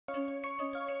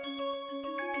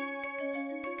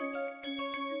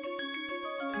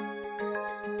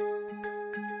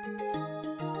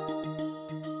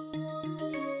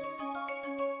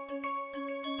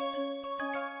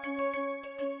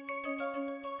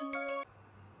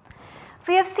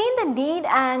We have seen the need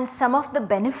and some of the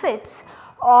benefits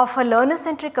of a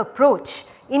learner-centric approach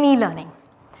in e-learning.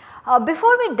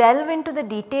 Before we delve into the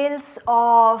details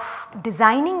of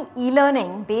designing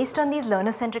e-learning based on these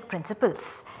learner-centric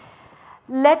principles,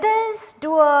 let us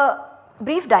do a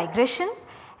brief digression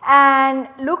and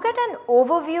look at an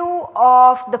overview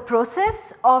of the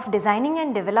process of designing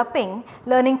and developing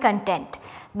learning content,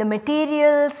 the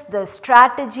materials, the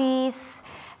strategies,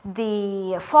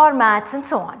 the formats and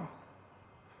so on.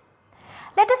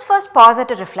 Let us first pause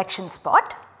at a reflection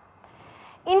spot.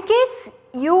 In case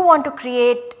you want to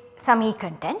create some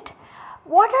e-content,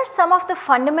 what are some of the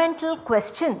fundamental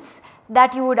questions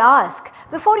that you would ask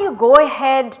before you go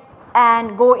ahead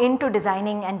and go into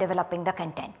designing and developing the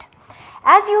content?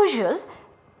 As usual,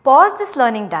 pause this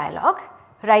learning dialogue,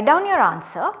 write down your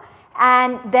answer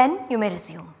and then you may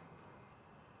resume.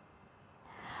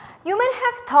 You may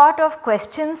have thought of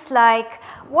questions like,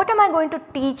 what am I going to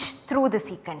teach through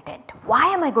this e-content?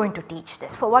 Why am I going to teach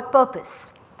this? For what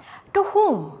purpose? To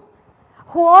whom?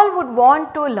 Who all would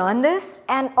want to learn this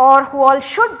and or who all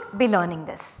should be learning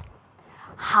this?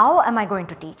 How am I going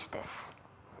to teach this?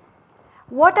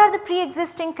 What are the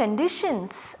pre-existing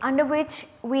conditions under which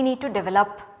we need to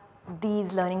develop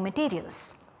these learning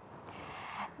materials?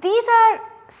 These are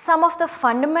some of the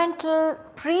fundamental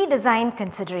pre-design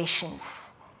considerations.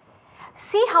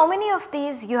 See how many of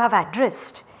these you have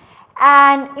addressed,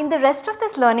 and in the rest of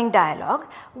this learning dialogue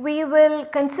we will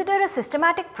consider a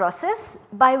systematic process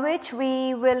by which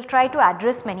we will try to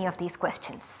address many of these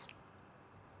questions.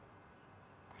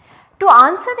 To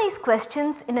answer these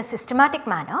questions in a systematic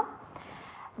manner,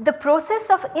 the process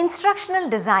of instructional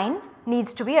design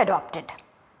needs to be adopted.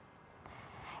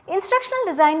 Instructional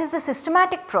design is a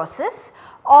systematic process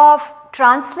of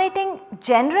translating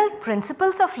general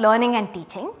principles of learning and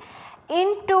teaching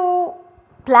into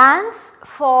plans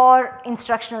for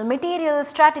instructional materials,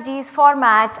 strategies,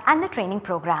 formats and the training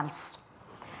programs.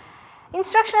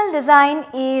 Instructional design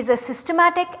is a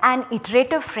systematic and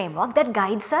iterative framework that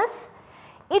guides us.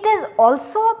 It is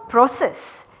also a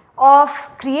process of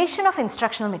creation of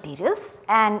instructional materials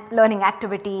and learning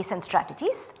activities and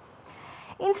strategies.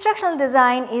 Instructional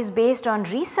design is based on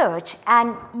research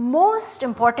and most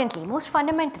importantly, most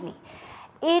fundamentally,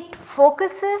 it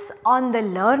focuses on the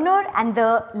learner and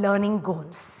the learning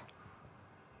goals.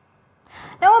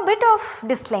 Now a bit of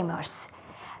disclaimers.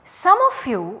 Some of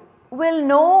you will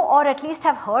know or at least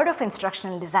have heard of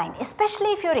instructional design, especially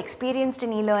if you are experienced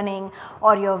in e-learning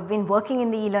or you have been working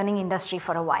in the e-learning industry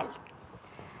for a while.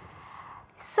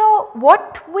 So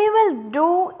what we will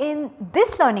do in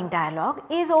this learning dialogue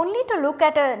is only to look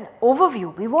at an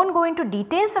overview. We will not go into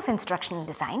details of instructional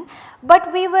design,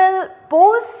 but we will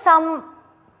pose some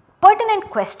pertinent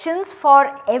questions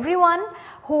for everyone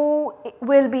who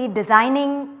will be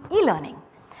designing e-learning.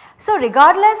 So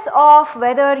regardless of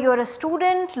whether you are a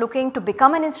student looking to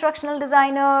become an instructional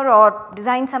designer or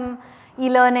design some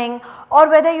e-learning, or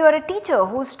whether you are a teacher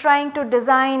who is trying to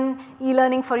design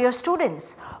e-learning for your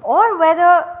students, or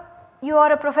whether you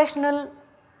are a professional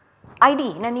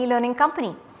ID in an e-learning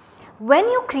company, when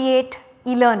you create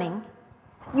e-learning,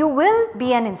 you will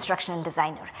be an instructional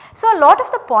designer. So a lot of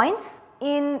the points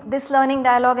in this learning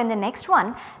dialogue and the next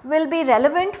one will be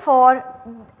relevant for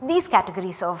these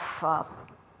categories of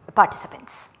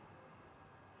participants.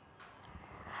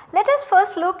 Let us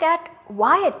first look at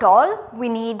why at all we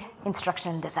need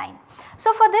instructional design.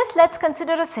 So for this, let us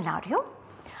consider a scenario.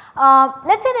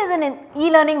 Let us say there is an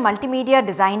e-learning multimedia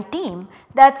design team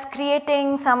that is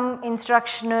creating some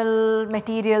instructional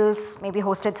materials, maybe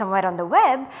hosted somewhere on the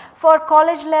web, for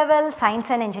college level science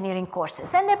and engineering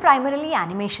courses, and they are primarily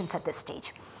animations at this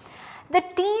stage. The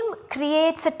team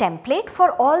creates a template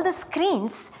for all the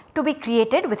screens to be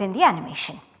created within the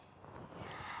animation.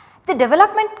 The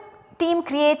development team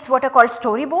creates what are called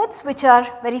storyboards, which are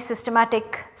very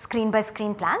systematic screen by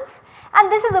screen plans,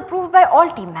 and this is approved by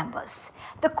all team members.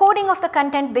 The coding of the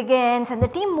content begins and the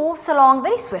team moves along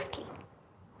very swiftly.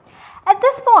 At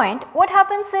this point, what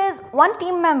happens is one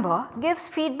team member gives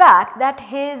feedback that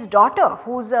his daughter,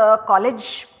 who is a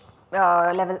college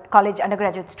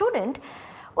undergraduate student,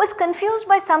 was confused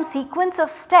by some sequence of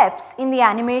steps in the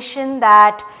animation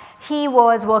that he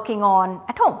was working on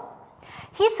at home.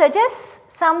 He suggests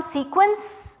some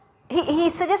sequence, he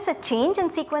suggests a change in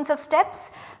sequence of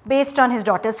steps based on his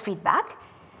daughter's feedback,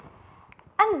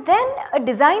 and then a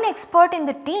design expert in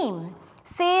the team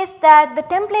says that the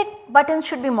template buttons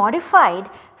should be modified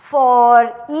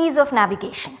for ease of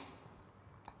navigation.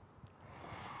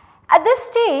 At this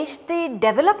stage, the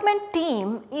development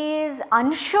team is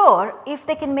unsure if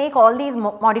they can make all these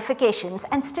modifications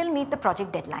and still meet the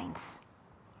project deadlines.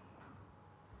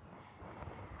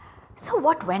 So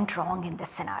what went wrong in this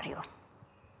scenario?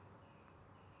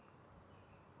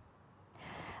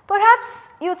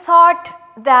 Perhaps you thought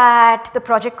that the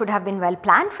project could have been well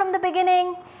planned from the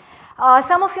beginning.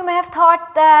 Some of you may have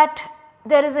thought that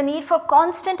there is a need for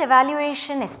constant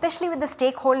evaluation, especially with the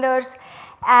stakeholders,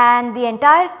 and the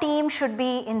entire team should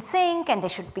be in sync and they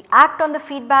should act on the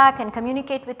feedback and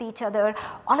communicate with each other.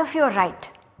 All of you are right.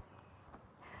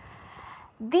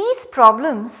 These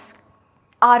problems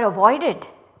are avoided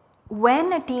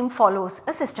when a team follows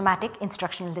a systematic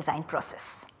instructional design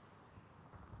process.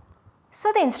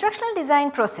 So, the instructional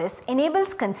design process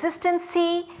enables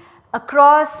consistency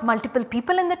across multiple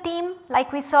people in the team,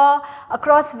 like we saw,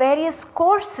 across various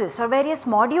courses or various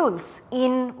modules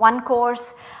in one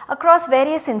course, across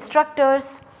various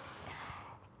instructors.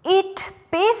 It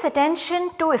pays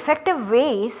attention to effective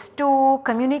ways to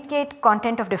communicate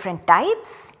content of different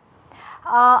types.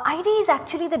 ID is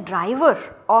actually the driver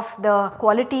of the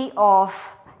quality of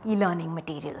e-learning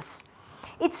materials.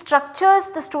 It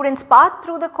structures the student's path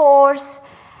through the course,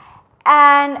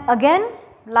 and again,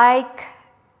 like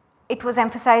it was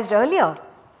emphasized earlier,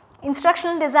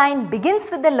 instructional design begins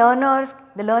with the learner,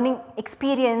 the learning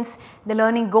experience, the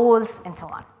learning goals, and so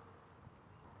on.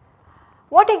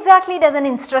 What exactly does an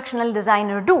instructional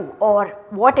designer do, or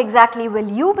what exactly will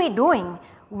you be doing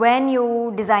when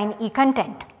you design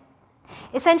e-content?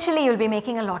 Essentially, you will be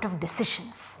making a lot of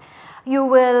decisions. You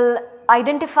will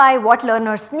identify what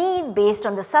learners need based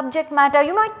on the subject matter.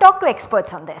 You might talk to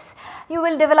experts on this. You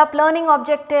will develop learning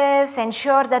objectives,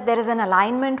 ensure that there is an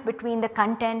alignment between the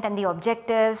content and the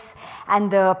objectives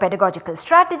and the pedagogical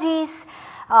strategies.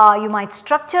 You might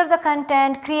structure the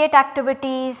content, create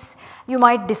activities, you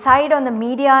might decide on the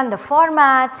media and the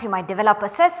formats, you might develop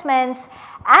assessments,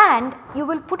 and you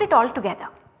will put it all together.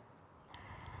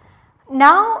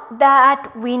 Now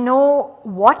that we know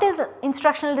what is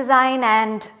instructional design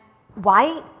and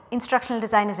why instructional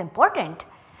design is important,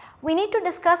 we need to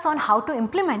discuss on how to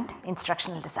implement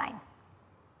instructional design.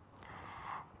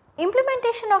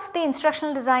 Implementation of the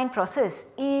instructional design process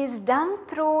is done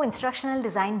through instructional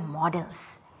design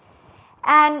models,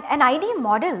 and an ID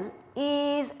model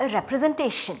is a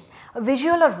representation, a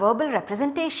visual or verbal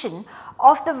representation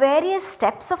of the various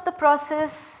steps of the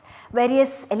process,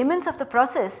 various elements of the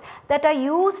process that are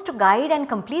used to guide and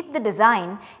complete the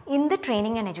design in the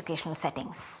training and educational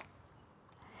settings.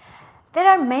 There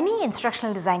are many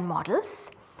instructional design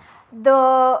models.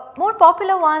 The more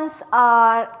popular ones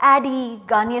are ADDIE,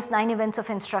 Garnier's 9 Events of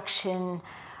Instruction,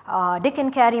 Dick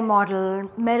and Carey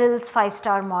model, Merrill's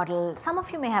 5-star model. Some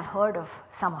of you may have heard of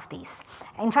some of these.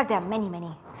 In fact, there are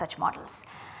many such models.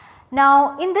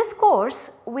 Now, in this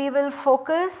course, we will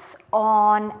focus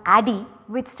on ADDIE,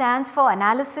 which stands for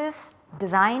Analysis,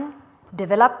 Design,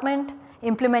 Development,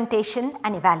 Implementation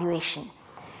and Evaluation.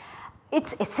 It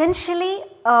is essentially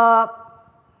a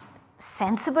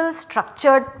sensible,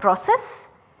 structured process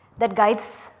that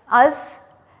guides us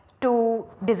to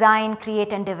design,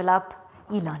 create and develop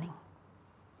e-learning.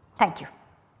 Thank you.